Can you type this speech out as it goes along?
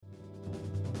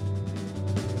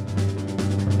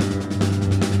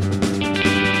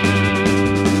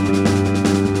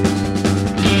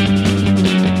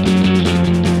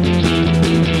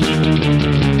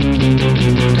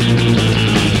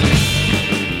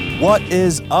What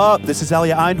is up? This is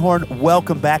Elia Einhorn.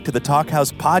 Welcome back to the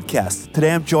Talkhouse podcast. Today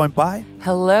I'm joined by...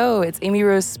 Hello, it's Amy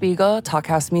Rose Spiegel,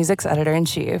 Talkhouse Music's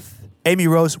editor-in-chief. Amy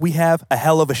Rose, we have a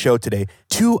hell of a show today.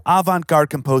 Two avant-garde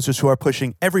composers who are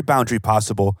pushing every boundary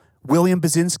possible, William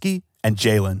Basinski and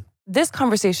Jlin. This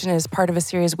conversation is part of a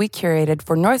series we curated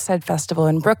for Northside Festival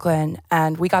in Brooklyn,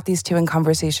 and we got these two in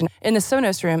conversation in the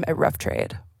Sonos room at Rough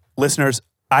Trade. Listeners,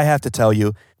 I have to tell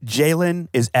you, Jlin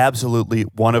is absolutely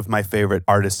one of my favorite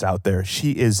artists out there.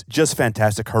 She is just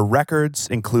fantastic. Her records,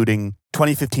 including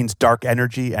 2015's Dark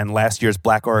Energy and last year's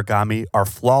Black Origami, are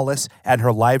flawless, and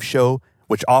her live show,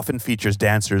 which often features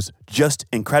dancers, just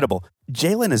incredible.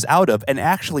 Jlin is out of and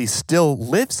actually still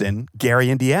lives in Gary,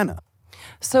 Indiana.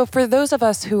 So for those of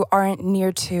us who aren't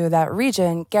near to that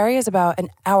region, Gary is about an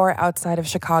hour outside of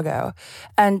Chicago.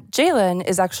 And Jlin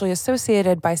is actually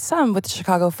associated by some with the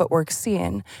Chicago footwork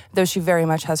scene, though she very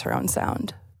much has her own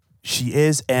sound. She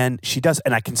is, and she does,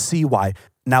 and I can see why.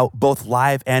 Now, both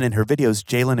live and in her videos,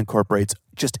 Jlin incorporates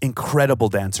just incredible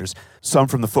dancers, some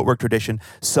from the footwork tradition,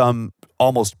 some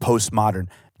almost postmodern.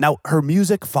 Now, her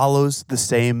music follows the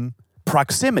same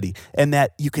proximity in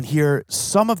that you can hear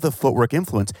some of the footwork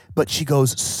influence, but she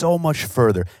goes so much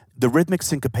further. The rhythmic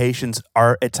syncopations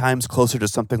are at times closer to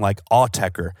something like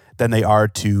Autechre than they are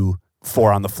to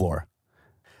Four on the Floor.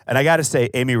 And I got to say,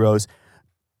 Amy Rose,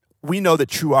 we know that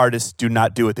true artists do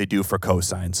not do what they do for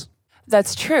cosigns.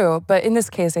 That's true, but in this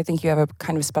case, I think you have a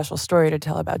kind of special story to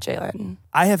tell about Jlin.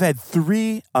 I have had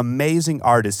three amazing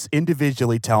artists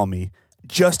individually tell me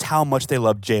just how much they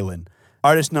love Jlin.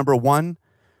 Artist number one,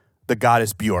 the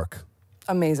goddess Bjork.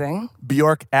 Amazing.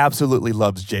 Bjork absolutely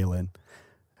loves Jlin.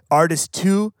 Artist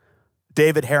two,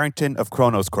 David Harrington of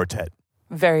Kronos Quartet.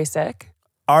 Very sick.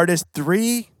 Artist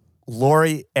three,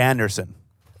 Laurie Anderson.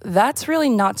 That's really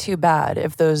not too bad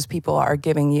if those people are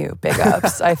giving you big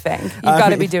ups, I think. You've got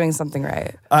to be doing something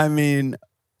right. I mean,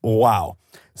 wow.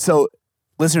 So,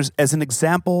 listeners, as an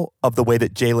example of the way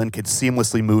that Jlin could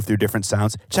seamlessly move through different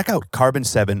sounds, check out Carbon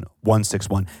 7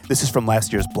 161. This is from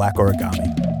last year's Black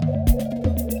Origami.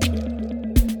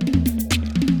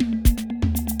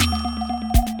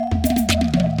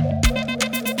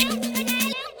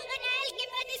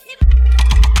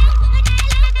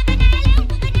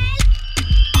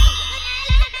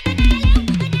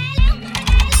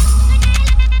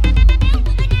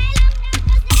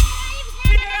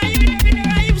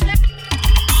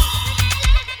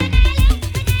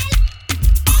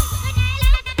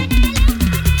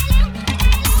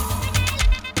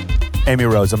 Amy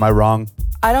Rose, am I wrong?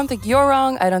 I don't think you're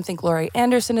wrong. I don't think Laurie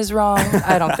Anderson is wrong.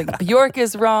 I don't think Bjork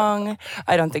is wrong.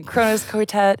 I don't think Kronos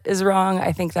Quartet is wrong.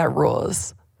 I think that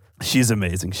rules. She's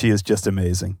amazing. She is just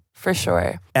amazing. For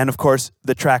sure. And of course,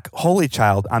 the track Holy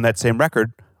Child on that same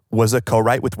record was a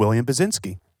co-write with William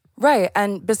Basinski. Right,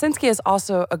 and Basinski is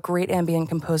also a great ambient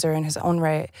composer in his own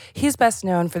right. He's best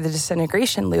known for the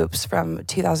Disintegration loops from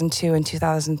 2002 and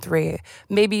 2003.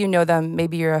 Maybe you know them,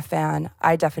 maybe you're a fan.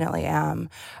 I definitely am.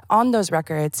 On those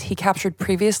records, he captured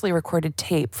previously recorded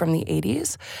tape from the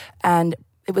 80s, and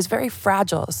it was very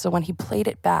fragile, so when he played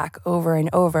it back over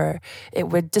and over, it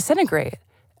would disintegrate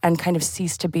and kind of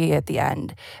cease to be at the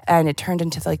end. And it turned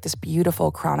into like this beautiful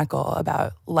chronicle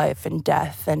about life and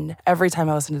death. And every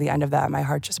time I listen to the end of that, my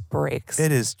heart just breaks.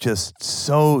 It is just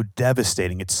so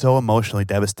devastating. It's so emotionally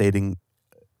devastating.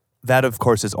 That, of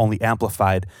course, is only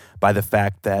amplified by the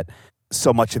fact that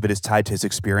so much of it is tied to his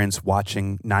experience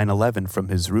watching 9/11 from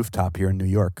his rooftop here in New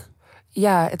York.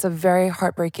 Yeah, it's a very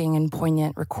heartbreaking and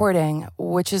poignant recording,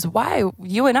 which is why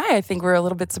you and I think, were a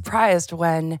little bit surprised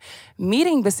when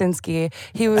meeting Basinski.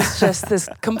 He was just this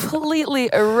completely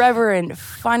irreverent,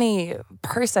 funny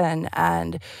person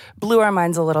and blew our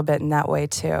minds a little bit in that way,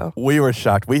 too. We were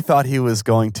shocked. We thought he was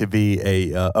going to be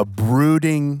a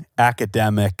brooding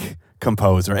academic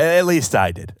composer. At least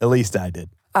I did.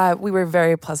 We were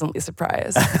very pleasantly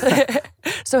surprised.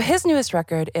 So his newest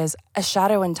record is A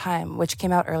Shadow in Time, which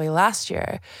came out early last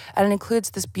year, and it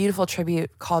includes this beautiful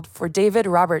tribute called For David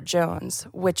Robert Jones,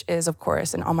 which is, of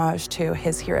course, an homage to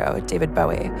his hero, David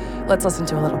Bowie. Let's listen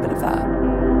to a little bit of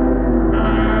that.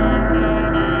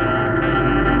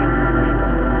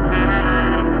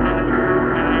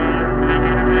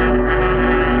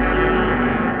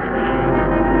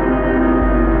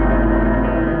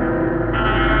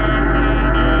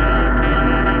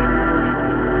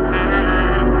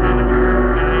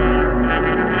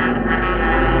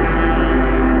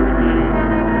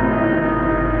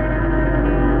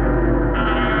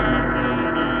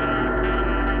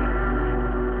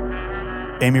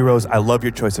 Amy Rose, I love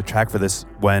your choice of track for this.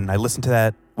 When I listened to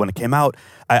that, when it came out,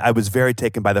 I was very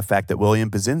taken by the fact that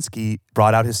William Basinski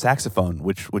brought out his saxophone,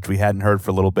 which we hadn't heard for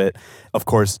a little bit. Of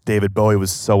course, David Bowie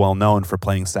was so well known for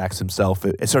playing sax himself.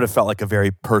 It sort of felt like a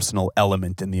very personal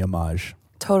element in the homage.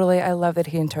 Totally. I love that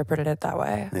he interpreted it that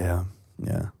way. Yeah.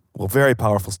 Well, very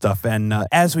powerful stuff. And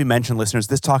as we mentioned, listeners,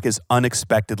 this talk is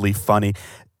unexpectedly funny.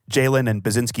 Jlin and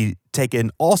Basinski take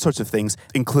in all sorts of things,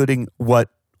 including what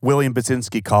William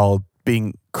Basinski called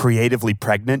being creatively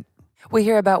pregnant. We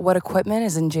hear about what equipment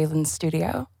is in Jlin's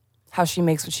studio, how she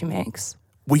makes what she makes.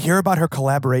 We hear about her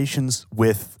collaborations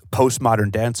with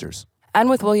postmodern dancers. And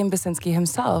with William Basinski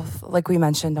himself, like we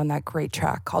mentioned on that great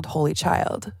track called Holy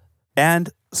Child. And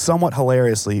somewhat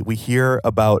hilariously, we hear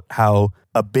about how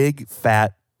a big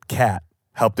fat cat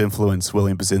helped influence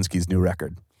William Basinski's new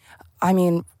record. I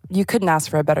mean, you couldn't ask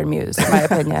for a better muse, in my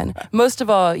opinion. Most of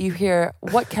all, you hear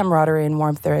what camaraderie and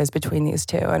warmth there is between these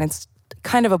two, and it's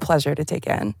kind of a pleasure to take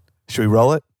in. Should we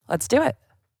roll it? Let's do it.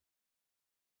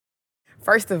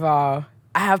 First of all,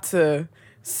 I have to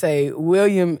say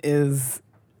William is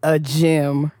a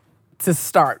gem to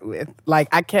start with. Like,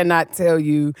 I cannot tell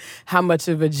you how much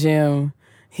of a gem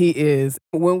he is.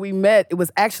 When we met, it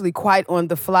was actually quite on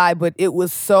the fly, but it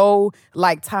was so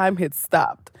like time had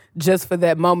stopped just for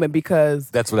that moment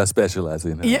because... That's what I specialize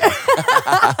in. Yeah.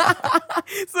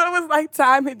 So it was like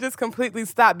time had just completely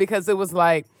stopped because it was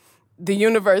like the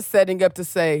universe setting up to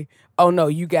say, oh no,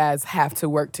 you guys have to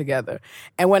work together.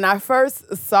 And when I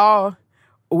first saw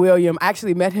William, I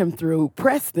actually met him through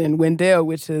Preston Wendell,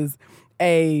 which is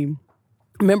a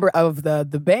member of the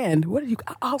band. What did you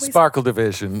always... Sparkle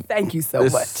Division. Thank you so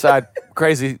much. Side,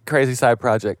 crazy side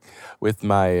project with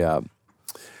my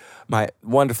my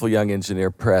wonderful young engineer,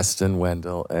 Preston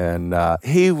Wendell. And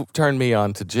he turned me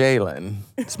on to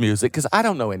Jlin's music because I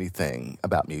don't know anything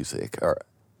about music or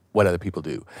what other people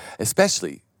do,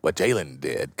 especially what Jlin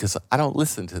did, because I don't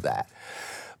listen to that.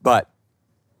 But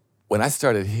when I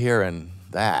started hearing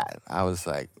that, I was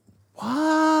like,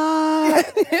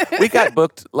 what? We got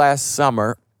booked last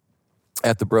summer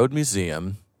at the Broad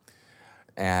Museum,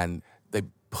 and they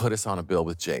put us on a bill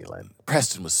with Jlin.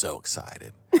 Preston was so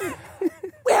excited.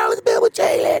 We're on the bill with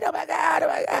Jlin. Oh, my God, oh,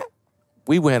 my God.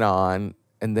 We went on,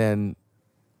 and then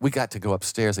we got to go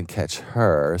upstairs and catch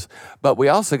hers, but we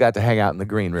also got to hang out in the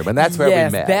green room, and that's where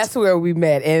we met. That's where we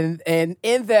met. And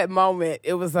in that moment,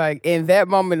 it was like, in that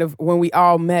moment of when we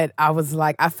all met, I was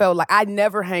like, I felt like I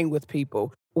never hang with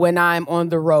people when I'm on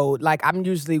the road. Like, I'm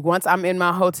usually, once I'm in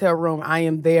my hotel room, I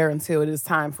am there until it is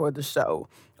time for the show.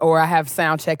 Or I have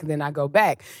sound check and then I go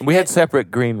back. We had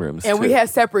separate green rooms, and too. we had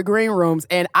separate green rooms,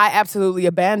 and I absolutely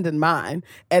abandoned mine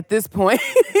at this point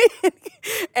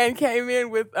and came in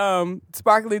with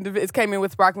Sparkling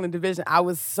Division. I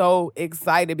was so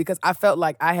excited because I felt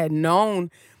like I had known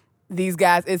these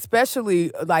guys,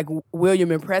 especially like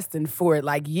William and Preston, for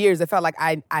like years. It felt like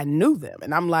I knew them.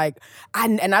 And I'm like,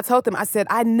 I told them, I said,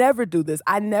 I never do this.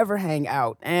 I never hang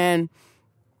out. And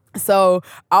so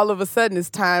all of a sudden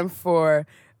it's time for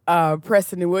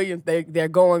Preston and William, they're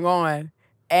going on,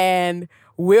 and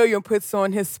William puts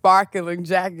on his sparkling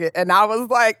jacket, and I was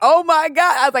like, oh my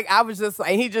God. I was just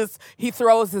like, he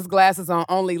throws his glasses on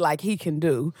only like he can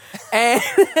do. And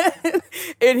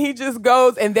and he just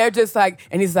goes, and they're just like,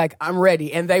 and he's like, I'm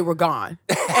ready. And they were gone.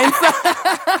 And so,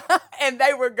 and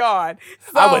they were gone.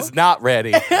 So, I was not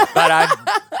ready, but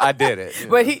I did it.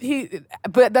 But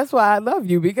but that's why I love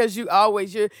you, because you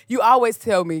always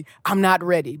tell me I'm not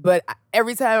ready. But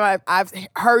every time I've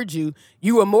heard you,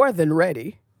 you were more than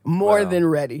ready. More than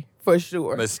ready, for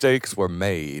sure. Mistakes were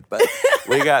made, but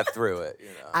we got through it. You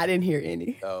know. I didn't hear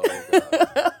any. Oh,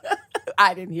 God.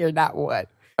 I didn't hear not one.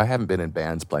 I haven't been in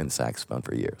bands playing saxophone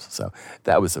for years, so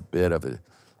that was a bit of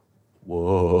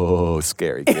a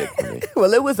scary gig for me.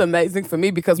 Well, it was amazing for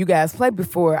me because you guys played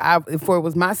before it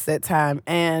was my set time,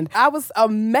 and I was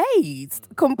amazed,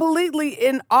 completely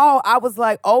in awe. I was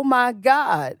like, oh my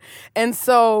God. And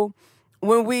so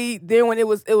when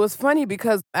it was funny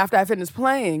because after I finished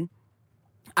playing,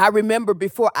 I remember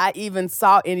before I even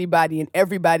saw anybody and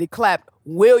everybody clapped,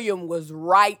 William was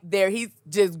right there. He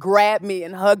just grabbed me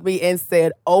and hugged me and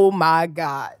said, oh my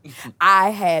God, I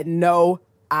had no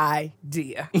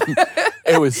idea.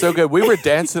 It was so good. We were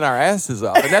dancing our asses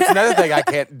off. And that's another thing, I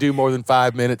can't do more than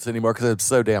 5 minutes anymore because I'm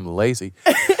so damn lazy.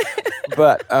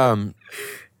 But and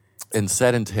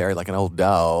sedentary like an old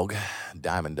dog,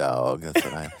 diamond dog. That's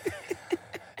what I...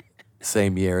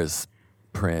 Same year as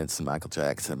Prince and Michael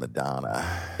Jackson and Madonna.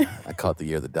 I call it the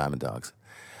year of the Diamond Dogs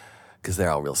because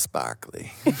they're all real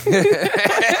sparkly.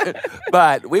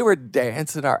 But we were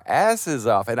dancing our asses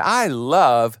off. And I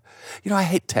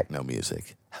hate techno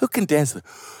music. Who can dance?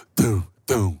 Doom,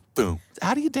 boom, boom.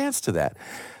 How do you dance to that?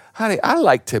 Honey, I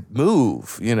like to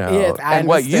move, Yes, I and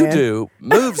what you understand. do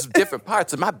moves different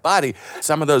parts of my body.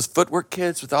 Some of those footwork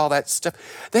kids with all that stuff,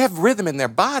 they have rhythm in their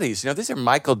bodies. These are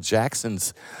Michael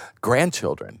Jackson's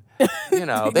grandchildren.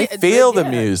 They feel the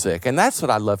music, and that's what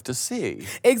I love to see.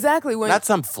 Exactly. Not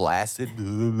some flaccid.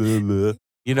 Blah, blah, blah.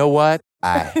 You know what?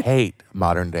 I hate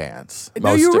modern dance.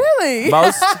 Do you really?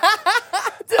 Most.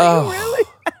 Do you really?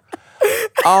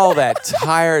 All that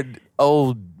tired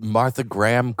old Martha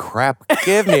Graham crap.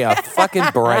 Give me a fucking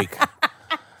break.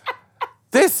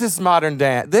 This is modern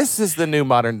dance. This is the new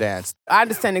modern dance. I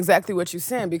understand exactly what you're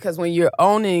saying, because when you're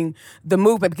owning the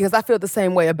movement, because I feel the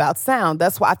same way about sound.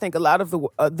 That's why I think a lot of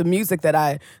the music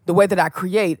the way that I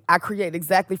create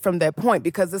exactly from that point,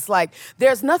 because it's like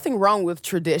there's nothing wrong with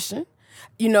tradition.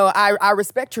 I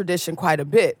respect tradition quite a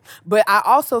bit, but I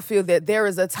also feel that there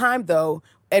is a time, though.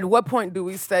 At what point do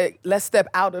we say, let's step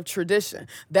out of tradition?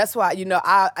 That's why,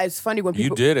 it's funny when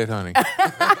people... You did it, honey.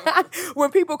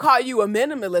 When people call you a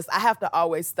minimalist, I have to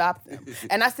always stop them.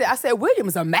 And I said,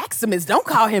 William's a maximist. Don't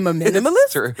call him a minimalist.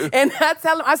 It's true. And I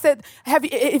tell him, I said,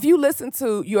 if you listen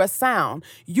to your sound,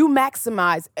 you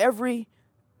maximize every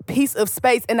piece of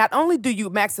space. And not only do you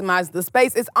maximize the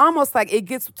space, it's almost like it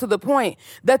gets to the point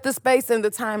that the space and the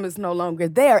time is no longer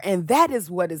there. And that is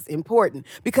what is important,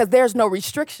 because there's no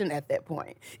restriction at that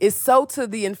point. It's so to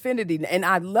the infinity. And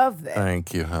I love that.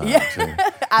 Thank you, honey.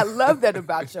 Yeah. I love that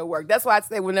about your work. That's why I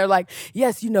say when they're like,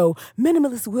 yes,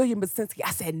 minimalist William Basinski, I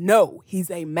said, no,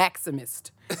 he's a maximist.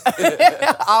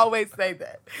 I always say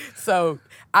that. So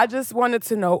I just wanted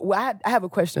to know, I have a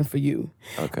question for you.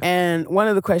 Okay. And one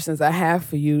of the questions I have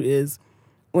for you is,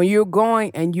 when you're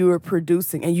going and you're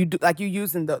producing and you're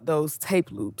using those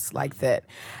tape loops like that,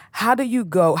 how do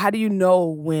you know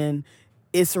when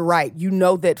it's right? You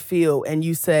know that feel and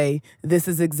you say, this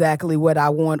is exactly what I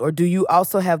want? Or do you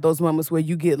also have those moments where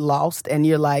you get lost and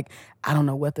you're like, I don't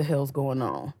know what the hell's going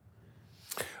on?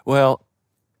 Well,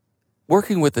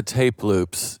 working with the tape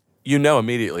loops, you know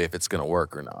immediately if it's going to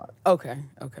work or not. Okay.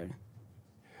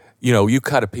 You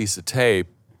cut a piece of tape,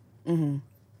 and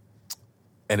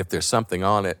if there's something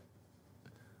on it,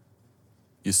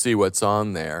 you see what's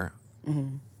on there,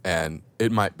 and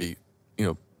it might be,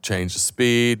 change the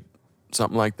speed,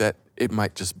 something like that. It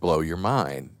might just blow your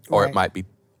mind, or Right. it might be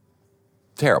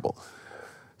terrible.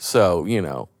 So,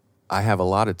 I have a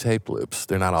lot of tape loops.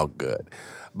 They're not all good,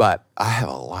 but I have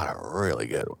a lot of really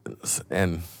good ones,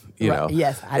 and Right.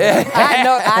 Yes,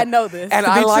 I know this. and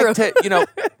to I be like true. to,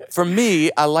 for me,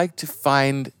 I like to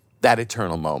find that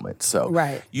eternal moment. So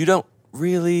Right. you don't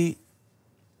really,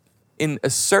 in a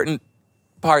certain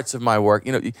parts of my work,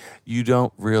 you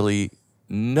don't really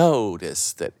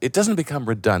notice that it doesn't become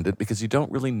redundant, because you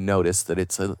don't really notice that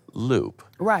it's a loop.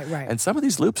 Right. And some of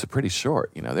these loops are pretty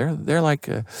short. They're like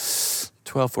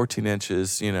 12, 14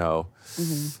 inches.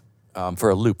 For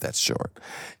a loop that's short.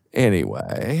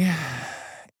 Anyway.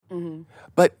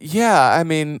 But yeah, I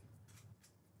mean,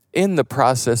 in the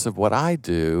process of what I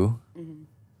do,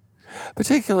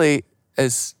 particularly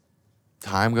as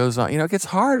time goes on, it gets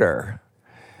harder.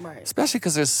 Right. Especially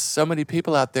because there's so many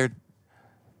people out there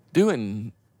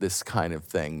doing this kind of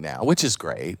thing now, which is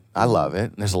great. I love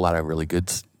it. And there's a lot of really good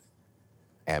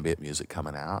ambient music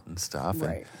coming out and stuff.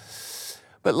 Right.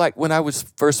 But like when I was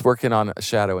first working on A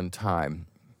Shadow in Time,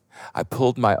 I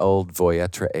pulled my old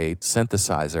Voyetra 8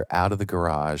 synthesizer out of the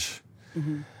garage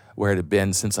where it had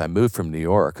been since I moved from New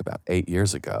York about 8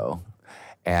 years ago,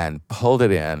 and pulled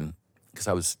it in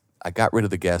because I got rid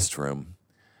of the guest room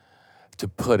to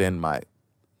put in my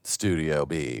Studio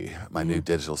B, my new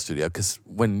digital studio, because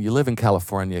when you live in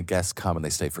California, guests come and they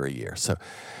stay for a year. So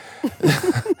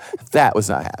that was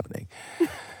not happening.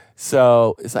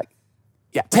 So it's like,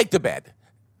 yeah, take the bed.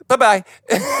 Bye-bye.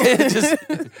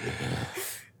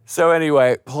 So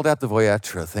anyway, pulled out the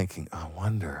Voyetra thinking, I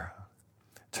wonder.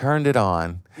 Turned it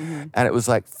on, and it was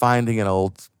like finding an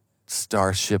old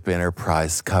Starship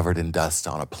Enterprise covered in dust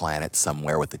on a planet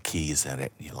somewhere with the keys in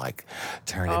it. And you like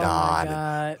turn it on.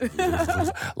 My God.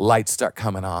 And lights start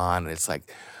coming on, and it's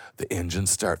like the engines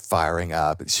start firing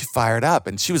up. And she fired up,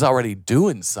 and she was already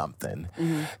doing something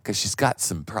because she's got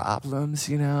some problems,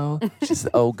 She's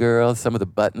an old girl. Some of the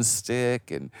buttons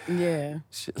stick and Yeah.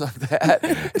 shit like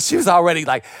that. She was already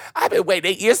like, I've been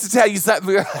waiting 8 years to tell you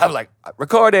something. I'm like,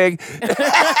 recording.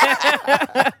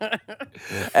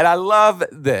 And I love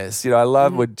this. I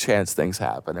love when chance things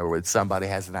happen, or when somebody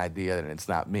has an idea and it's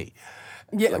not me.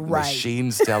 Yeah, Like right.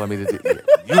 machines telling me to do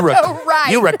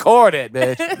Right. You record it,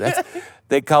 bitch.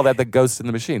 They call that the ghost in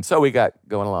the machine. So we got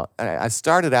going along. And I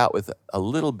started out with a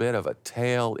little bit of a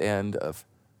tail end of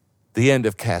the end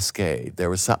of Cascade. There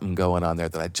was something going on there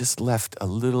that I just left a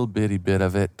little bitty bit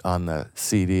of it on the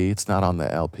CD. It's not on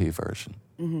the LP version.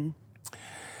 And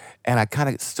I kind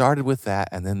of started with that,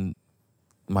 and then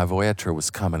my Voyager was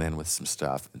coming in with some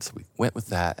stuff, and so we went with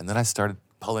that, and then I started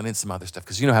pulling in some other stuff,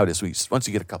 because you know how it is. Once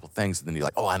you get a couple things, and then you're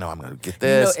like, oh, I know I'm going to get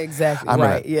this. You know exactly, I'm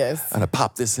right, yes. I'm going to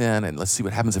pop this in, and let's see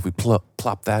what happens if we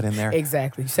plop that in there.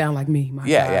 Exactly. You sound like me, my God.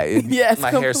 Yeah. Yes, my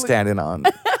hair's standing on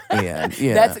end.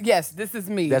 Yeah. Yes, this is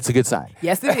me. That's a good sign.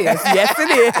 Yes, it is. Yes,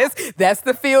 it is. That's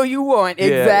the feel you want.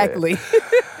 Exactly.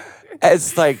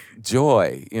 It's like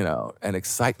joy, and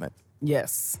excitement.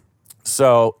 Yes.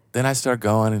 So then I started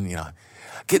going and,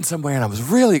 getting somewhere, and I was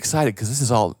really excited because this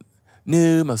is all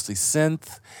new, mostly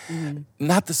synth,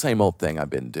 not the same old thing I've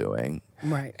been doing.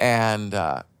 Right. And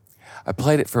I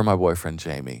played it for my boyfriend,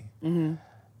 Jamie. And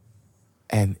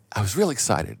I was really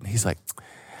excited. And he's like,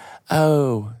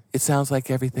 oh, it sounds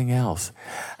like everything else.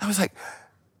 I was like,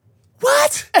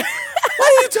 what? What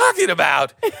are you talking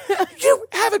about? You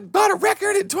haven't bought a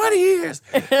record in 20 years.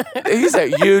 He's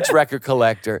a huge record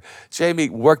collector. Jamie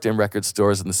worked in record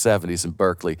stores in the 70s in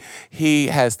Berkeley. He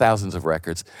has thousands of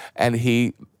records, and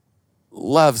he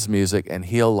loves music, and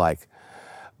he'll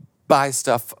buy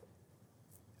stuff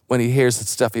when he hears the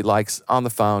stuff he likes on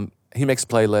the phone. He makes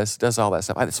playlists, does all that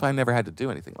stuff. So I never had to do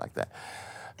anything like that.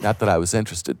 Not that I was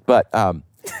interested, but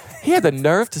he had the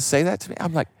nerve to say that to me.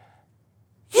 I'm like,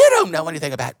 you don't know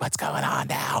anything about what's going on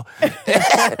now.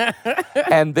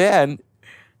 And then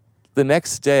the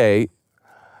next day,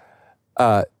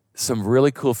 some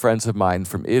really cool friends of mine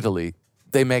from Italy,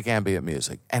 they make ambient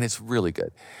music, and it's really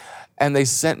good. And they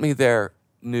sent me their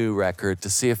new record to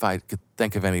see if I could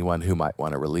think of anyone who might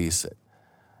want to release it.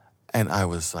 And I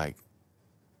was like,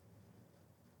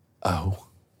 oh.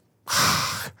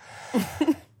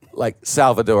 Like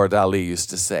Salvador Dali used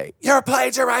to say, you're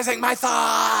plagiarizing my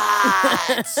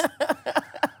thoughts.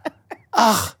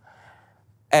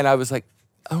 And I was like,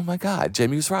 oh my God,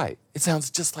 Jamie was right. It sounds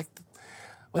just like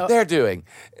what they're doing.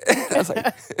 I was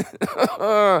like,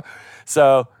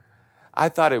 so I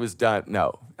thought it was done.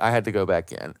 No, I had to go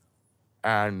back in.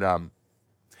 And,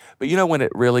 but when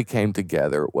it really came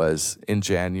together was in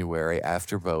January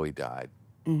after Bowie died.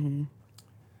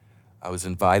 I was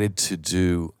invited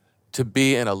to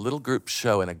be in a little group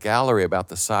show in a gallery about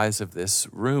the size of this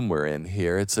room we're in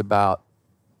here. It's about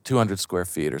 200 square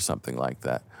feet or something like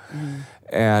that.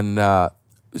 And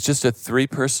it's just a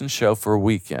 3-person show for a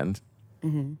weekend.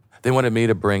 They wanted me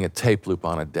to bring a tape loop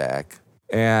on a deck.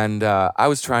 And I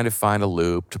was trying to find a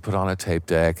loop to put on a tape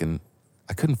deck, and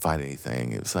I couldn't find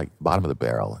anything. It was like bottom of the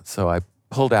barrel. So I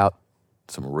pulled out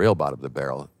some real bottom of the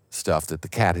barrel stuff that the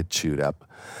cat had chewed up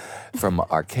from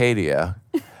Arcadia.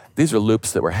 These were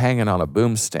loops that were hanging on a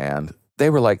boom stand. They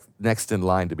were like next in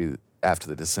line to be after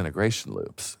the disintegration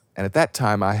loops. And at that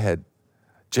time,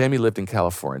 Jamie lived in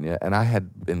California, and I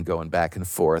had been going back and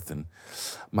forth, and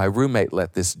my roommate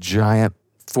let this giant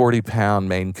 40-pound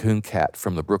Maine Coon cat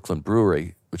from the Brooklyn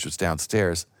Brewery, which was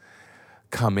downstairs,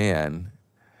 come in.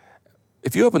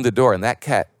 If you opened the door and that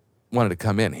cat wanted to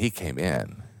come in, he came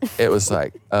in. It was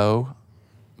like, oh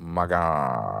my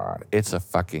God, it's a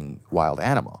fucking wild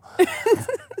animal.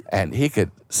 And he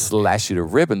could slash you to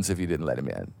ribbons if you didn't let him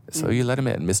in. So you let him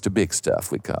in. Mr. Big Stuff,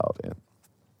 we called him.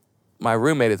 My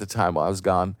roommate at the time, while I was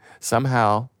gone,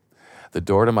 somehow the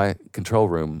door to my control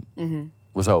room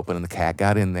was open, and the cat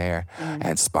got in there,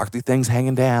 and sparkly things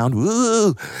hanging down.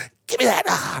 Woo! Give me that!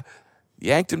 Ah!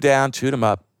 Yanked him down, chewed him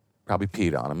up, probably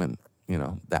peed on him, and,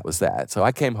 that was that. So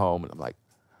I came home, and I'm like,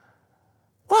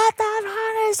 what the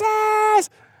fuck is this?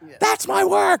 Yeah. That's my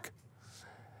work.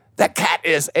 That cat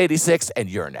is 86, and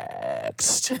you're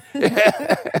next.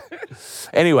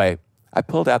 Anyway, I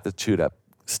pulled out the chewed up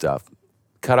stuff,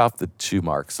 cut off the chew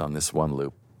marks on this one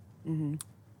loop,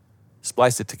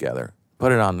 spliced it together,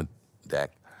 put it on the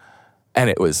deck, and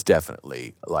it was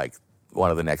definitely like one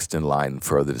of the next in line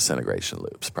for the disintegration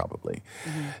loops, probably.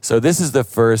 So this is the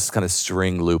first kind of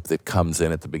string loop that comes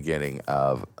in at the beginning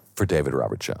for David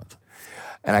Robert Jones.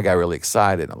 And I got really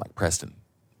excited. I'm like, Preston,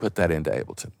 put that into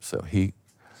Ableton. So he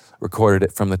recorded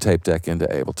it from the tape deck into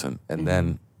Ableton. And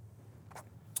then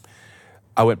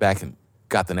I went back and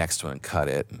got the next one and cut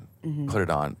it and put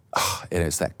it on. Oh, and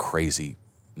it's that crazy,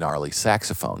 gnarly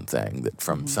saxophone thing that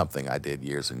from something I did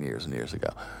years and years and years ago.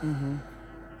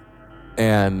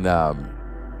 And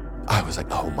I was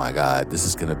like, oh my God, this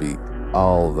is going to be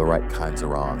all the right kinds of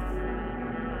wrong.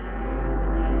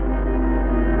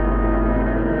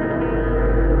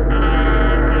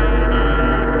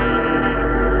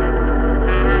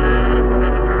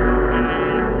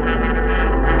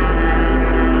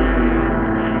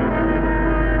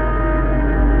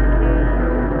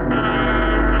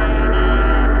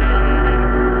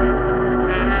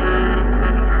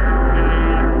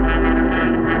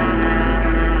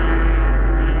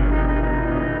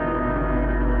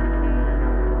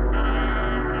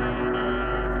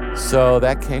 So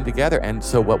that came together. And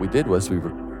so what we did was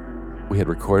we had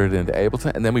recorded it into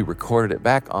Ableton, and then we recorded it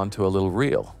back onto a little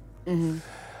reel,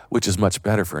 which is much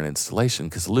better for an installation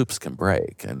because loops can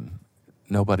break and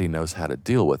nobody knows how to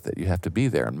deal with it. You have to be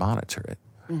there and monitor it,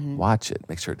 watch it,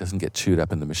 make sure it doesn't get chewed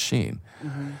up in the machine.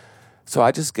 So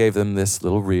I just gave them this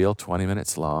little reel, 20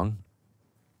 minutes long,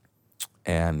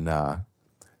 and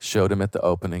showed them at the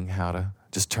opening how to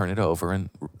just turn it over and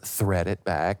thread it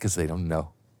back because they don't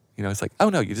know. You know, it's like, oh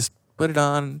no, you just put it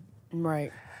on,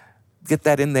 Right. get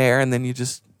that in there, and then you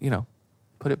just,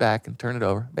 put it back and turn it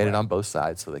over. Made it on both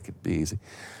sides so they could be easy.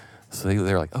 So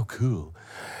they're like, oh, cool.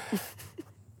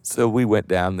 So we went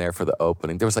down there for the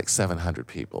opening. There was like 700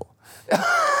 people.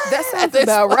 That sounds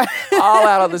about right. All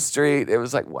out on the street. It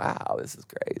was like, wow, this is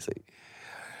crazy.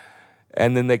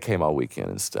 And then they came all weekend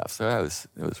and stuff. So it was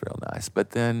real nice.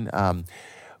 But then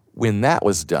when that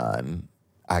was done,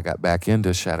 I got back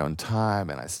into Shadow and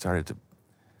Time, and I started to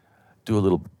do a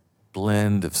little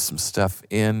blend of some stuff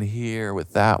in here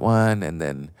with that one, and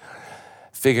then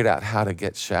figured out how to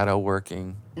get Shadow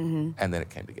working, and then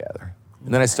it came together.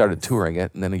 And then I started touring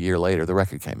it, and then a year later, the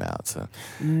record came out. So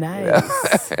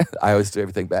Nice. I always do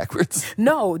everything backwards.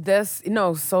 No,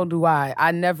 so do I. I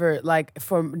never,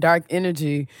 for Dark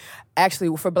Energy,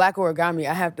 actually, for Black Origami,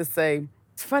 I have to say,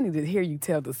 it's funny to hear you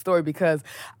tell the story because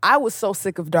I was so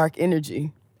sick of Dark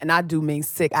Energy, and I do mean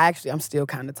sick. I'm still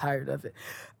kind of tired of it.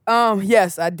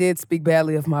 Yes, I did speak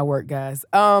badly of my work, guys.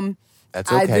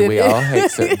 That's okay. We all hate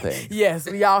certain things. Yes,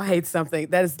 we all hate something.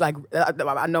 That is like,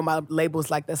 I know my label's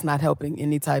like, that's not helping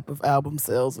any type of album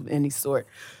sales of any sort.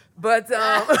 But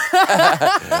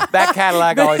that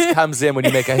catalog always comes in when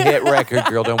you make a hit record,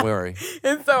 girl. Don't worry.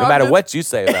 And so no matter what you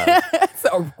say about it.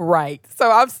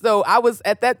 So I was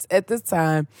at this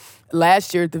time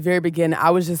last year at the very beginning.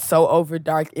 I was just so over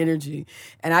Dark Energy,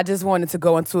 and I just wanted to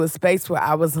go into a space where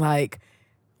I was like,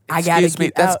 I gotta Excuse me,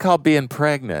 get that's out. called being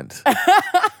pregnant.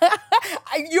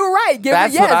 You're right.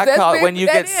 That's what I call it when you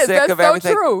get sick of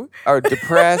everything. True. Or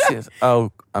depressed. Yes.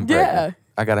 Oh, I'm pregnant. Yeah.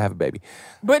 I gotta have a baby.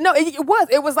 But no, it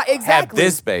was like exactly Have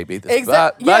this baby. This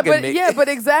exactly. bugging me. Yeah, but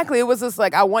exactly. It was just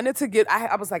like I wanted to get.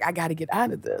 I was like, I got to get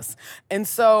out of this, and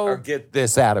so Or get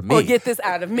this out of me. Or get this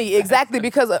out of me. Exactly,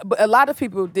 because a lot of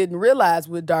people didn't realize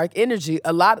with Dark Energy,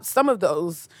 some of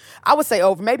those, I would say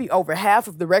maybe over half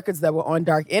of the records that were on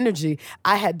Dark Energy,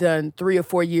 I had done 3 or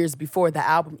 4 years before the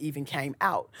album even came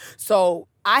out. So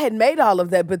I had made all of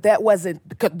that, but that wasn't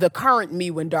the current me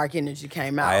when Dark Energy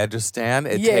came out. I understand.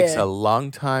 It takes a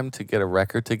long time to get a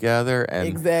record together, and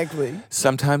Exactly.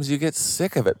 sometimes you get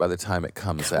sick of it by the time it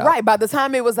comes out. Right. By the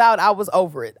time it was out, I was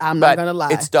over it. I'm not going to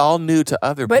lie. It's all new to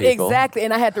other But people. exactly,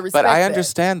 and I had to respect But I that.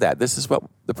 understand that. This is what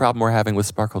the problem we're having with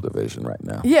Sparkle Division right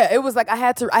now. Yeah, it was like I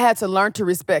had to learn to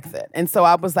respect that. And so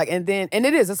I was like, and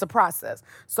it's a process.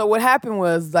 So what happened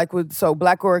was like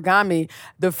Black Origami,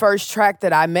 the first track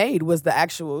that I made was the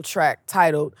actual track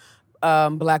titled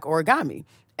Black Origami.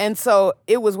 And so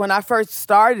it was when I first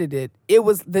started it, it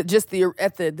was at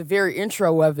the very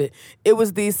intro of it, it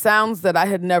was these sounds that I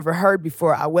had never heard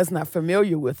before. I was not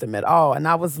familiar with them at all. And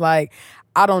I was like,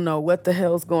 I don't know what the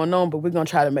hell's going on, but we're going to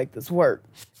try to make this work.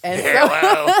 And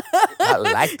I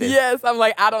like this. Yes, I'm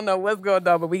like, I don't know what's going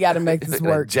on, but we got to make this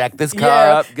work. Jack this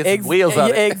car up, get some wheels on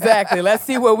it. Exactly. Let's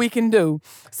see what we can do.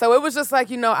 So it was just like,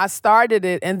 I started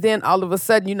it, and then all of a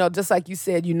sudden, just like you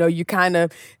said, you kind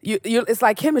of, it's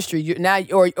like chemistry.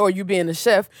 Or you being a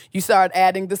chef, you start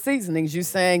adding the seasonings. You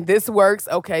saying this works,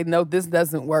 okay, no, this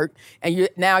doesn't work, and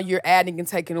you're adding and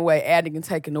taking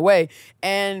away,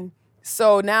 and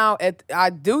so now I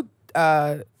do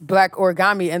Black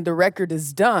Origami, and the record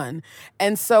is done.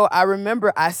 And so I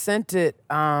remember I sent it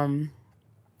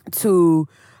to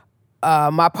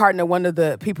my partner, one of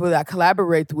the people that I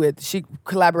collaborate with. She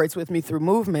collaborates with me through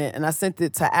Movement, and I sent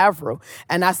it to Avril.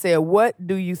 And I said, what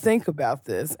do you think about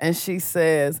this? And she's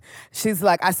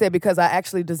like, I said, because I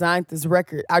actually designed this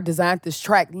record. I designed this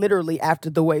track literally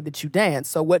after the way that you dance.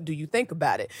 So what do you think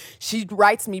about it? She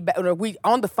writes me back,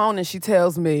 on the phone, and she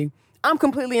tells me, I'm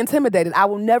completely intimidated. I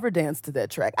will never dance to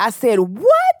that track. I said,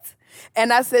 what?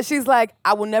 And I said, she's like,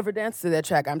 I will never dance to that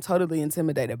track. I'm totally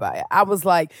intimidated by it. I was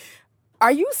like,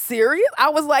 are you serious? I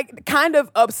was like kind of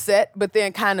upset, but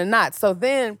then kind of not. So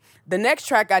then the next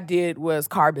track I did was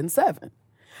Carbon 7.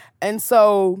 And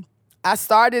so I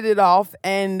started it off,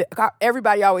 and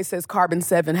everybody always says Carbon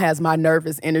 7 has my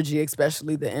nervous energy,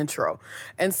 especially the intro.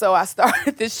 And so I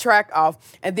started this track off,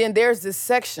 and then there's this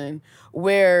section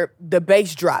where the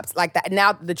bass drops. Like that.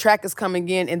 Now the track is coming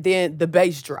in, and then the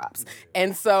bass drops.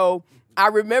 And so I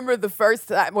remember the first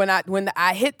time when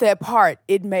I hit that part,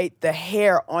 it made the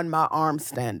hair on my arm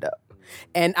stand up.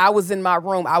 And I was in my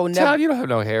room. I would never. Child, you don't have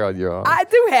no hair on your arm. I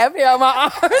do have hair on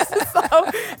my arms.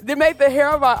 So they make the hair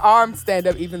on my arm stand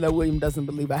up, even though William doesn't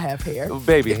believe I have hair.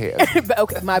 Baby hair. But,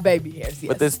 okay, my baby hairs, yes.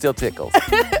 But this still tickles.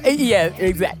 Yeah,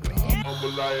 exactly.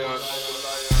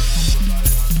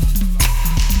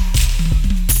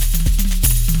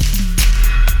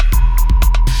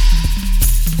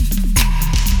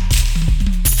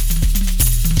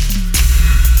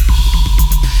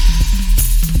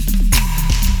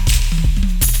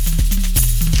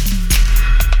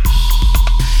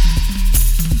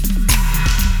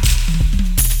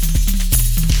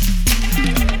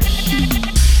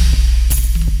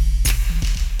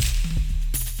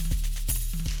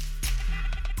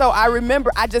 So I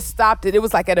remember I just stopped it. It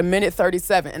was like at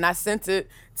 1:37, and I sent it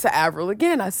to Avril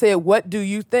again. I said, "What do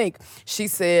you think?" She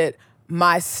said,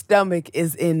 "My stomach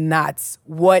is in knots.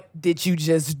 What did you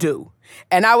just do?"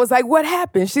 And I was like, "What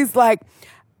happened?" She's like,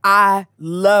 "I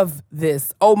love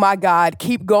this. Oh my God,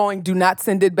 keep going. Do not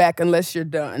send it back unless you're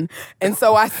done." And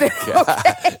so I said,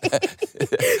 okay.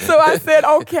 So I said,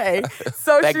 okay.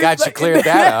 So That she's got you cleared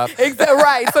that up.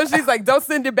 Right. So she's like, "Don't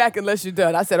send it back unless you're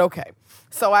done." I said, okay.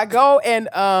 So I go and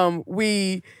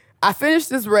I finished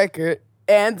this record,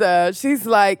 and she's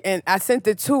like, and I sent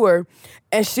it to her,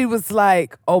 and she was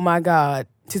like, "Oh my God."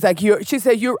 She's like, she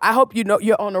said, I hope you know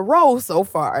you're on a roll so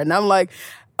far. And I'm like,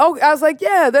 oh, I was like,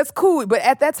 yeah, that's cool. But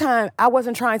at that time, I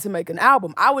wasn't trying to make an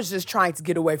album. I was just trying to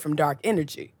get away from dark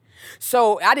energy.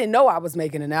 So I didn't know I was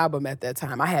making an album at that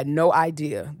time. I had no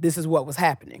idea this is what was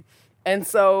happening. And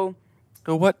so...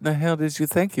 So what in the hell did you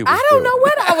think you was I don't doing? know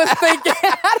what I was thinking.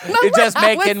 I don't know You're what just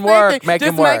I was making work, thinking. making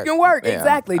just work. making work. Yeah,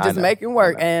 Exactly, I just know, making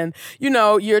work. I know.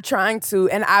 And you're trying to.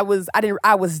 And I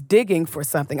was digging for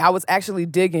something. I was actually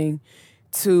digging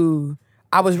to.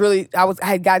 I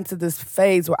had gotten to this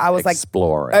phase where I was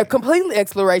Exploring. like completely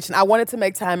exploration. I wanted to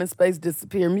make time and space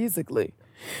disappear musically.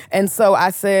 And so I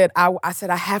said, I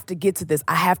have to get to this.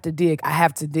 I have to dig.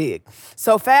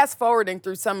 So fast forwarding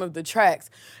through some of the tracks,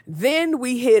 then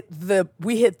we hit the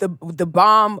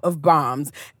bomb of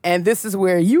bombs. And this is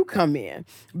where you come in.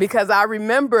 Because I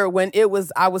remember when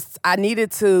I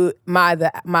needed to, my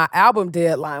album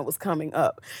deadline was coming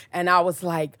up. And I was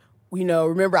like,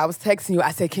 remember I was texting you.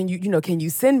 I said, can you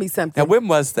send me something? Now, when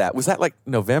was that? Was that like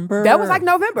November? That was like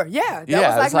November. Yeah.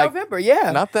 That was like November.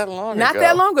 Yeah. Not that long ago. Not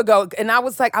that long ago. And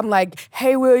I'm like,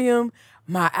 "Hey, William,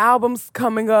 my album's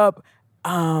coming up.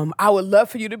 I would love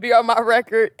for you to be on my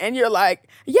record." And you're like,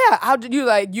 "Yeah,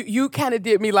 you kind of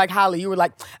did me like Holly. You were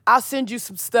like, I'll send you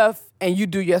some stuff and you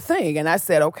do your thing." And I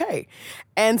said, okay.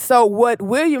 And so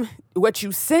what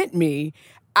you sent me,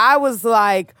 I was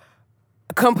like,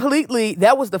 completely,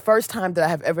 that was the first time that I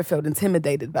have ever felt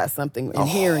intimidated by something and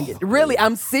hearing it. Really,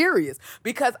 I'm serious.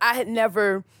 Because I had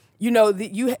never,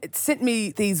 you had sent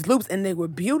me these loops and they were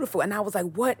beautiful. And I was like,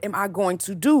 what am I going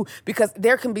to do? Because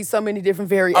there can be so many different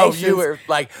variations. Oh, you were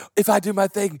like, if I do my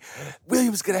thing,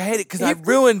 William's going to hate it because I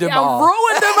ruined him all. I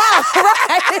ruined them all.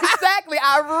 Right, exactly.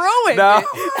 I ruined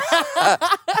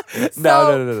it.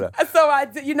 No. So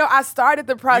I started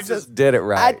the process. You just did it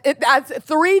right.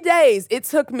 3 days it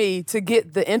took me to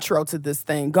get the intro to this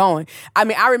thing going. I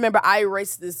mean, I remember I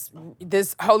erased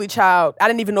this Holy Child. I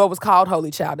didn't even know it was called Holy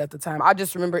Child at the time. I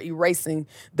just remember erasing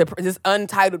this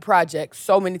untitled project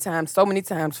so many times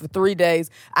for 3 days.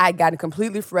 I had gotten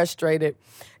completely frustrated.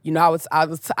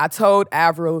 I told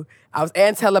Avril,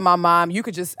 and telling my mom,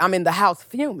 I'm in the house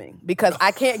fuming because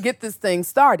I can't get this thing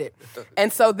started.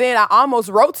 And so then I almost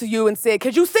wrote to you and said,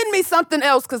 could you send me something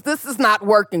else? Because this is not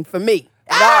working for me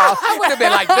at all. I would have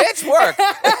been like, bitch, work.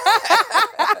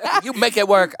 You make it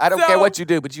work. I don't care what you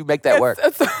do, but you make that work.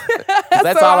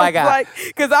 That's all I got.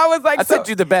 Because I was like, I sent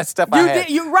you the best stuff I had.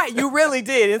 You're right. You really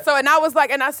did. And I was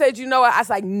like, and I said, what? I was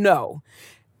like, no,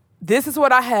 this is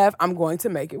what I have. I'm going to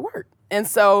make it work. And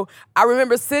so I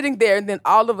remember sitting there, and then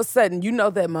all of a sudden,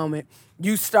 that moment,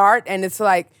 you start, and it's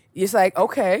like,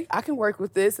 okay, I can work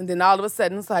with this. And then all of a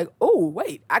sudden, it's like, oh,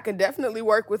 wait, I can definitely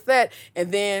work with that.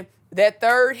 And then that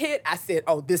third hit, I said,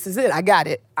 oh, this is it. I got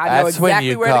it. I know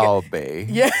exactly where to go. That's when you called me.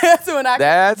 Yeah, that's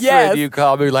when you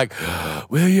called me like,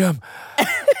 William,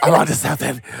 I'm onto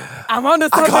something.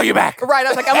 I'll call you back. Right. I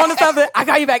was like, I'm onto something. I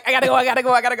call you back. I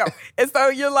gotta go. And so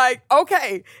you're like,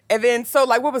 okay. And then,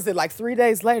 what was it? Like 3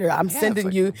 days later, I'm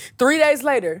sending you. 3 days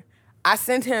later, I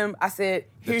sent him, I said,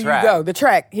 here you go. The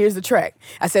track. Here's the track.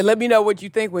 I said, let me know what you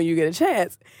think when you get a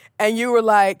chance. And you were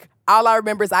like, All I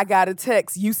remember is I got a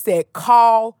text. You said,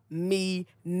 "Call me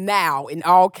now," in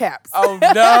all caps. Oh,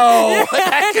 no.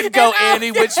 That could go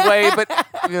any which way, but,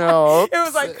 you know. It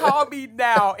was like, "Call me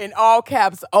now," in all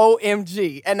caps,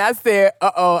 OMG. And I said,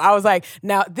 uh-oh. I was like,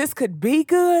 now, this could be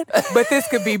good, but this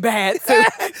could be bad, too.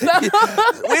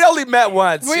 We only met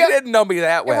once. You didn't know me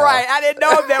that well. Right. I didn't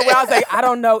know him that well. I was like, I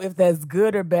don't know if that's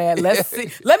good or bad. Let's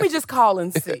see. Let me just call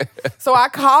and see. So I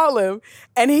call him,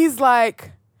 and he's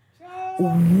like,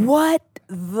 what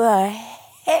the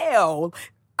hell?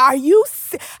 Are you,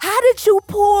 how did you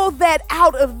pull that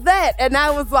out of that? And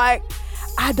I was like,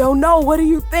 I don't know. What do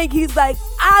you think? He's like,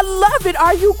 I love it.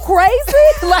 Are you crazy?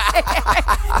 Like,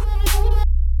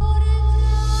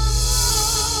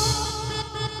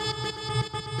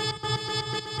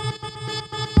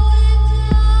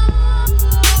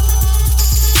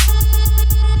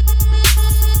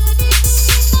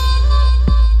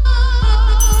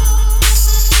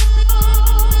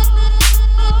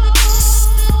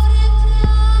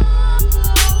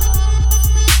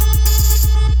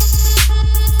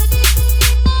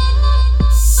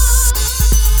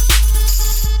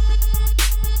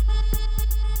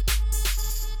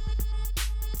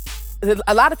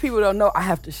 a lot of people don't know. I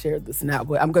have to share this now,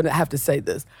 but I'm going to have to say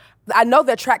this. I know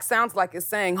that track sounds like it's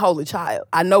saying Holy Child.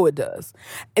 I know it does.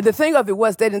 And the thing of it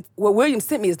was, what William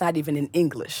sent me is not even in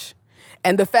English.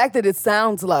 And the fact that it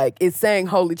sounds like it's saying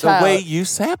Holy Child. The way you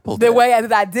sampled it. The way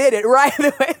that I did it, right?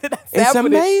 The way that I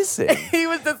sampled it's amazing. He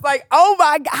was just like, oh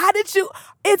my God, how did you,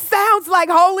 it sounds like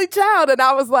Holy Child. And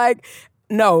I was like,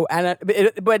 no.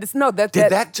 But it's no. Did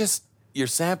that just, your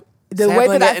sample? The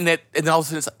way that and all of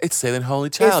a sudden it's saying Holy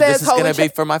Child. This is going to be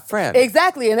for my friend.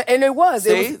 Exactly, and it was.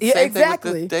 See? It was yeah, Same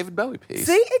exactly. thing with the David Bowie piece.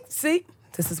 See,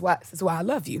 this is why I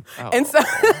love you. Oh. And so,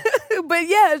 but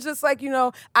yeah, it's just like,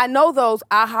 I know those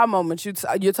aha moments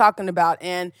you're talking about,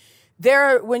 and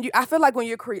I feel like when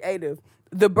you're creative,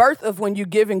 the birth of when you're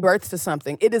giving birth to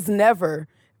something, it is never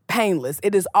painless.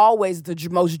 It is always the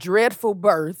most dreadful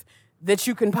birth that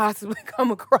you can possibly come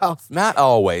across. Not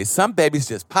always. Some babies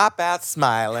just pop out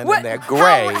smiling and they're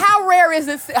great. How rare is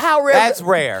it? How rare? That's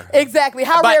rare. Exactly.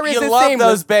 How rare is it? But you love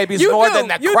those babies more than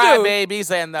the crybabies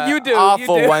and the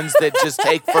awful ones that just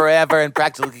take forever and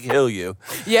practically kill you.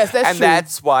 Yes, that's true. And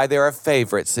that's why there are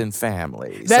favorites in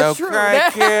families. That's true. Okay,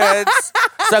 kids.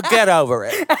 So get over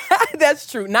it. That's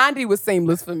true. 90 was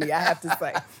seamless for me, I have to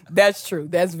say. That's true.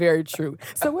 That's very true.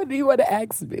 So what do you want to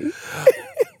ask me?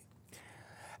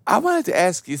 I wanted to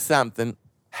ask you something.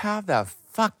 How the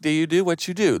fuck do you do what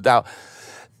you do? Now,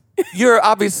 you're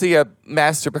obviously a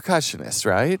master percussionist,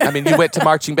 right? I mean, you went to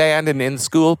marching band and in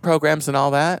school programs and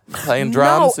all that, playing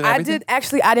drums and everything?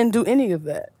 I didn't do any of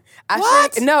that.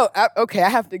 Okay, I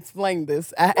have to explain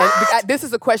this. This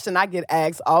is a question I get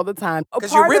asked all the time.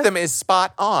 Because your rhythm is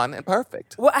spot on and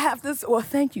perfect. Well,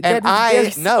 thank you. And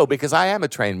I know, because I am a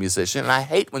trained musician, and I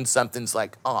hate when something's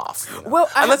like off. Well,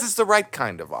 unless it's the right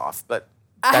kind of off, but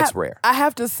that's rare. I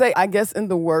have to say, I guess in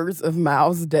the words of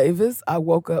Miles Davis, I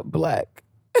woke up black.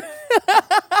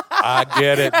 I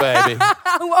get it, baby.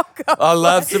 I woke up. I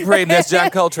love Supreme. There's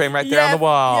John Coltrane right there on the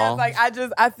wall.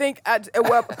 Yes, I think,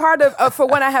 part of, for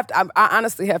when I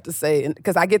honestly have to say,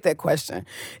 because I get that question,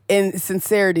 in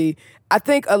sincerity, I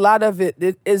think a lot of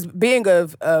it is being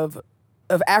of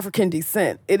African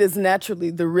descent. It is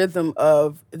naturally the rhythm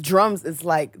of drums is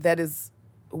that is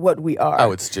what we are.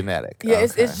 Oh, it's genetic. Yeah,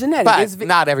 okay. it's genetic. But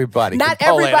not everybody can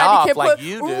pull it off like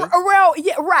you do. Well,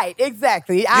 yeah, right,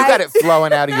 exactly. You got it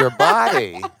flowing out of your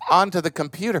body onto the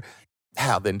computer.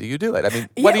 How then do you do it? I mean,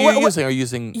 what are you using? Are you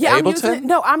using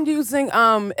Ableton? I'm using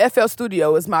FL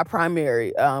Studio is my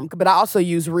primary, but I also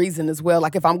use Reason as well.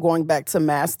 Like if I'm going back to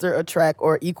master a track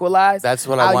or equalize. That's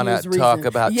what I want to talk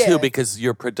about too, because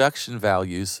your production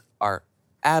values are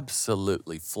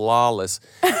absolutely flawless.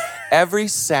 Every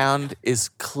sound is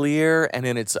clear and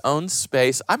in its own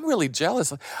space. I'm really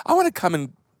jealous. I want to come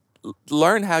and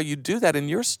learn how you do that in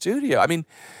your studio. I mean,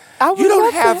 you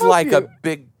don't have like a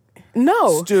big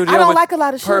studio. I don't with like a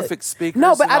lot of perfect speakers.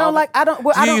 No, but I don't like.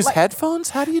 Do you use headphones?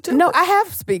 How do you do it? No, I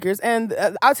have speakers, and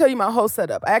I'll tell you my whole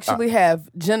setup. I actually have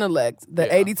Genelec, the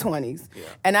 8020s,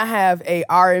 and I have a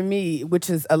RME, which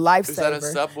is a lifesaver. Is that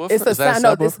a subwoofer? It's a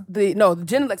subwoofer? The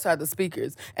Genelecs are the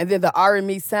speakers, and then the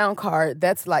RME sound card.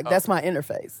 That's that's my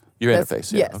interface. Your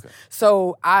interface, yes. Okay.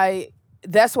 So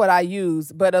that's what I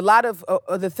use. But a lot of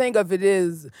the thing of it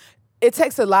is, it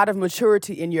takes a lot of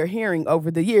maturity in your hearing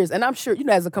over the years. And I'm sure,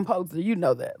 as a composer, you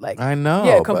know that. Like, I know.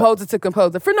 Yeah, composer to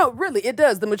composer. Really, it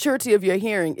does. The maturity of your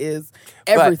hearing is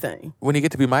everything. But when you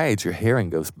get to be my age, your hearing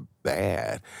goes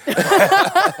bad.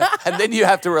 And then you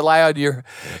have to rely on your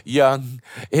young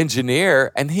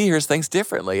engineer, and he hears things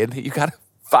differently. And you got to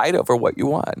fight over what you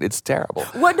want. It's terrible.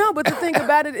 Well, no, but the thing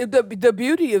about it, the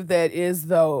beauty of that is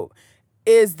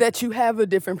that you have a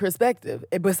different perspective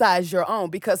besides your own,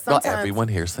 because sometimes everyone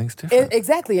hears things differently.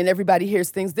 Exactly, and everybody hears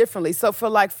things differently. So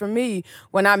for me,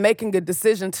 when I'm making a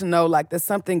decision to know like that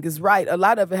something is right, a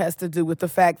lot of it has to do with the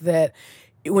fact that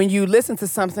when you listen to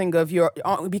something of your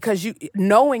own, because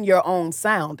knowing your own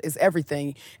sound is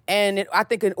everything. And I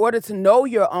think in order to know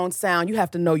your own sound, you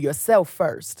have to know yourself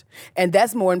first. And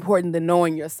that's more important than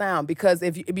knowing your sound, because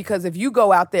if you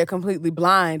go out there completely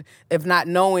blind, if not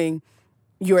knowing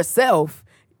yourself,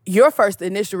 your first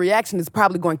initial reaction is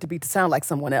probably going to be to sound like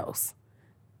someone else.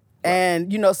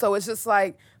 And, so it's just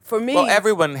like, for me... Well,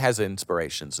 everyone has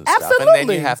inspirations and stuff. Absolutely. And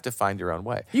then you have to find your own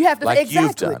way. You have to, like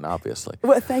exactly. you've done, obviously.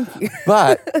 Well, thank you.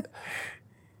 But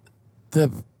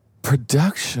the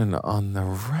production on the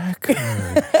record,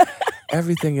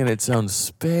 everything in its own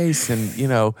space, and,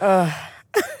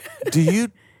 do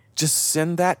you just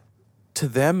send that to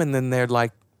them and then they're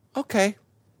like, okay,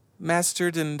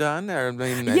 mastered and done?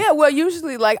 Yeah, well,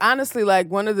 usually, honestly,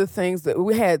 one of the things that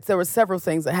we had, there were several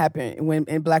things that happened when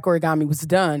Black Origami was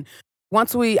done.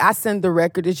 Once I send the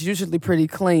record, it's usually pretty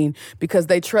clean because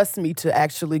they trust me to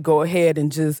actually go ahead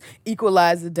and just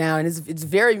equalize it down. It's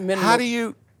very minimal. How do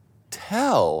you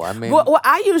tell? I mean, well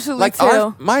I usually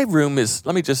tell. My room is,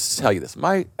 let me just tell you this.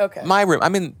 My room,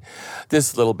 I'm in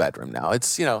this little bedroom now.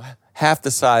 It's, half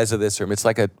the size of this room. It's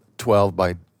like a 12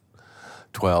 by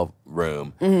 12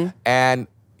 room. Mm-hmm. And,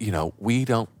 we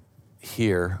don't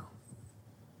hear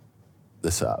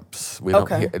the subs. We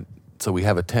don't hear, so we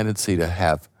have a tendency to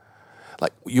have,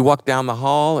 like, you walk down the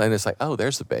hall and it's like, oh,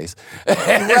 there's the bass.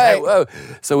 Right. Whoa.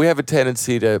 So we have a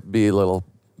tendency to be a little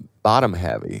bottom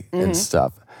heavy and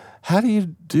stuff. How do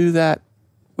you do that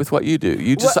with what you do?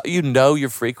 You just, you know your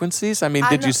frequencies? I mean,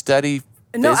 did you study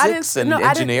physics and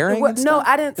engineering? I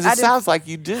didn't. Because it sounds like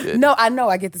you did. No, I know.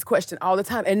 I get this question all the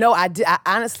time. And no, I did.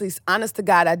 Honest to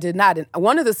God, I did not. And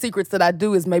one of the secrets that I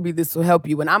do is, maybe this will help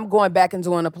you. When I'm going back and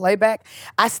doing a playback,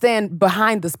 I stand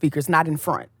behind the speakers, not in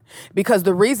front. Because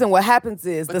the reason what happens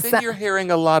is then you're hearing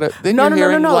a lot of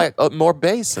like more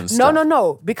bass and stuff.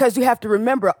 No, because you have to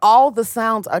remember all the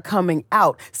sounds are coming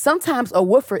out. Sometimes a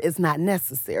woofer is not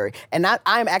necessary, and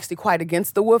I'm actually quite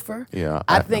against the woofer. Yeah,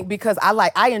 I think because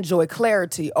I enjoy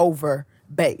clarity over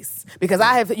bass, because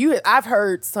I've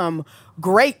heard some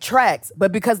great tracks,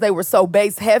 but because they were so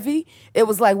bass heavy, it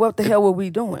was like, what the hell were we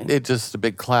doing? It's just a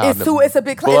big cloud. It's a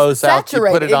big cloud. Blows it's out.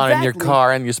 saturated. You put it on in your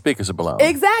car, and your speakers are blown.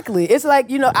 Exactly. It's like,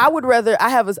 I would rather. I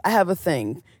have a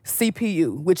thing,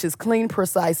 CPU, which is clean,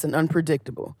 precise, and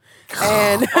unpredictable.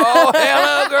 And oh,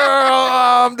 hello, girl.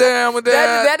 I'm down with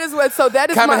that. That is what. So that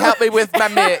is. Come and help me with my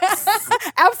mix.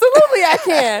 Absolutely, I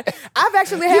can. I've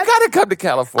actually had. You got to come to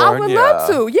California. I would love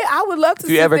to. Yeah, I would love to.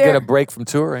 If you ever get a break from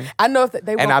touring, I know if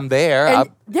they. And I'm there.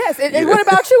 Yes. And what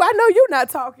about you? I know you're not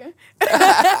talking.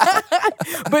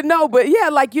 But yeah,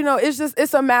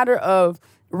 it's a matter of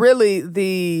really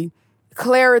the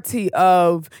clarity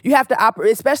of, you have to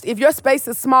operate, especially if your space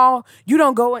is small. You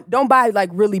don't buy like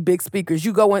really big speakers.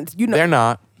 You go in. They're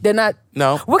not. They're not.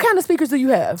 No. What kind of speakers do you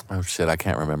have? Oh shit, I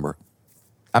can't remember.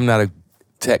 I'm not a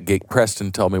tech geek.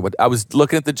 Preston told me what I was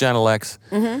looking at the Genelecs,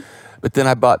 but then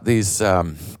I bought these.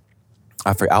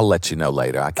 I'll let you know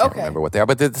later. I can't remember what they are,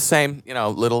 but they're the same,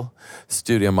 little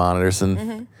studio monitors,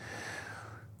 and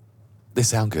they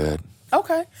sound good.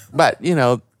 Okay. But,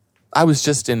 I was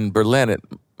just in Berlin at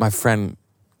my friend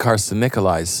Carsten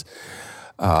Nicolai's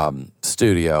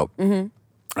studio, and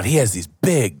he has these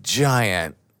big,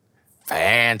 giant,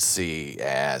 fancy-ass,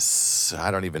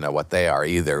 I don't even know what they are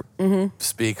either,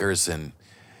 speakers, and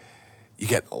you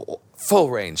get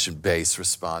full range and bass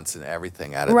response and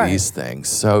everything out of these things.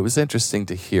 So it was interesting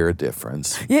to hear a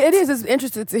difference. Yeah, it is. It's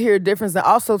interesting to hear a difference. And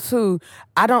also, too,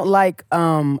 I don't like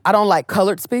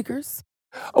colored speakers.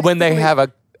 When they have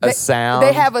a sound?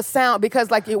 They have a sound because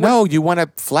you want a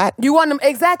flat. You want them,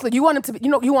 exactly. You want them to be,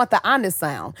 you want the honest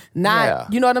sound.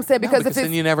 Not, you know what I'm saying? Because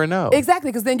then you never know.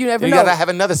 Exactly, because then you never know. You got to have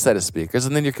another set of speakers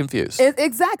and then you're confused.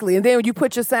 Exactly. And then you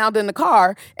put your sound in the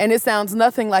car and it sounds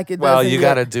nothing like it does. Well, you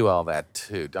got to do all that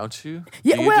too, don't you?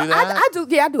 Yeah, do you do that? I do.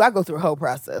 Yeah, I do. I go through a whole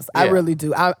process. I really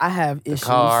do. I have issues.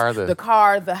 The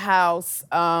car, the house.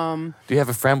 Do you have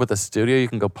a friend with a studio you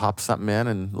can go pop something in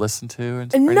and listen to?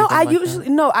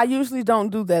 I usually don't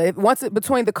do that.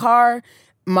 Between the car,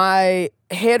 my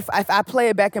if I play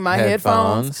it back in my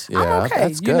headphones, I'm okay.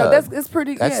 That's good. It's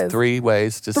pretty. That's 3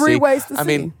 ways to see. 3 ways to see. I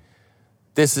mean,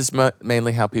 this is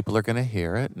mainly how people are going to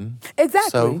hear it.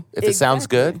 Exactly. So if it sounds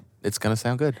good, it's going to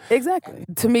sound good. Exactly.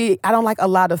 To me, I don't like a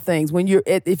lot of things.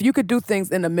 If you could do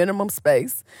things in a minimum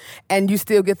space, and you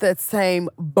still get that same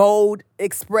bold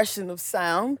expression of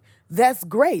sound, that's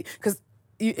great. Because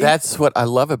that's what I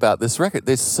love about this record.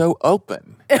 They're so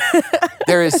open.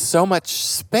 There is so much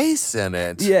space in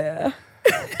it. Yeah.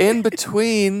 In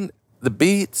between the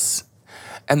beats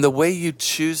and the way you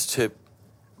choose to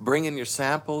bring in your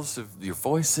samples of your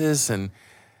voices. And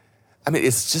I mean,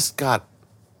 it's just got,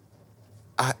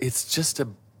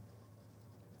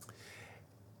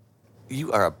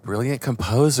 you are a brilliant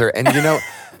composer. And,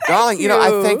 darling,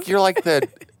 I think you're like the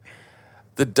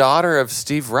daughter of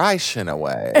Steve Reich in a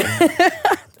way.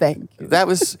 Thank you. That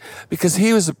was because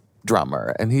he was a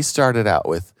drummer and he started out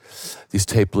with these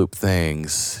tape loop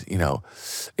things,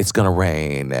 it's gonna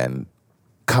rain and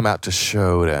come out to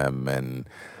show them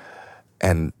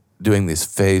and doing these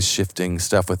phase shifting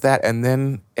stuff with that.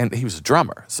 And he was a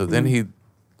drummer. So then he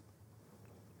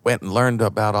went and learned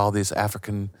about all these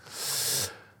African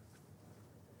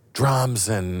drums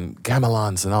and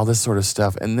gamelons and all this sort of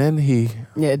stuff. And then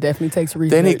it definitely takes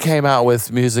research. Then he came out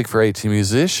with Music for 18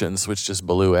 Musicians, which just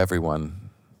blew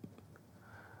everyone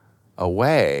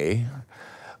away,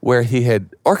 where he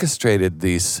had orchestrated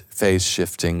these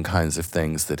phase-shifting kinds of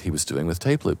things that he was doing with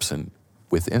tape loops and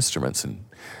with instruments. And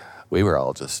we were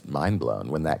all just mind-blown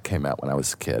when that came out when I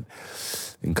was a kid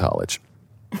in college.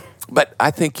 But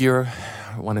I think you're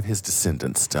one of his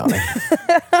descendants, darling.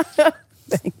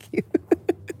 Thank you.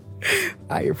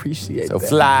 I appreciate so that. So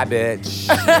fly, bitch.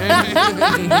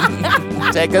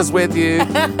 Take us with you.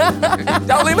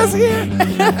 Don't leave us here.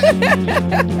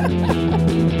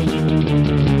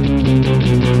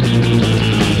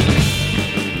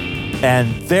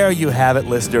 And there you have it,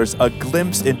 listeners, a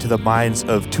glimpse into the minds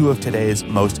of two of today's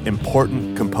most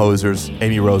important composers.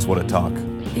 Amy Rose, what a talk.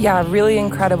 Yeah, really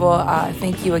incredible.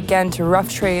 Thank you again to Rough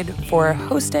Trade for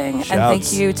hosting. Shouts. And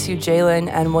thank you to Jlin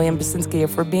and William Basinski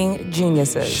for being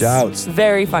geniuses. Shouts.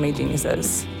 Very funny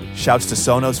geniuses. Shouts to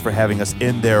Sonos for having us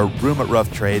in their room at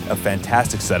Rough Trade. A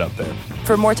fantastic setup there.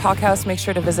 For more Talkhouse, make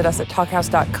sure to visit us at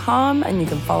talkhouse.com, and you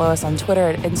can follow us on Twitter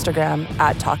and Instagram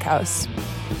at Talkhouse.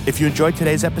 If you enjoyed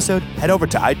today's episode, head over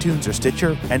to iTunes or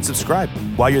Stitcher and subscribe.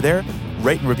 While you're there,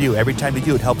 rate and review. Every time you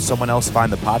do, it helps someone else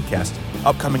find the podcast.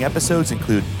 Upcoming episodes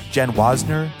include Jen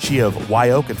Wasner, she of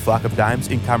Wye Oak and Flock of Dimes,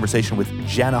 in conversation with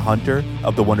Jana Hunter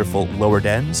of the wonderful Lower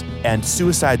Dens, and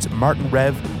Suicide's Martin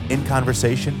Rev in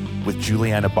conversation with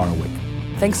Juliana Barwick.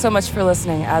 Thanks so much for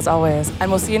listening, as always, and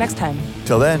we'll see you next time.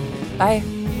 Till then. Bye.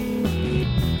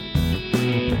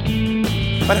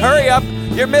 But hurry up.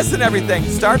 You're missing everything.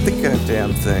 Start the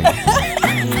goddamn thing.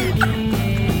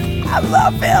 I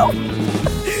love him.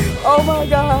 Oh my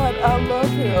God, I love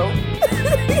him.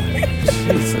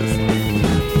 Jesus.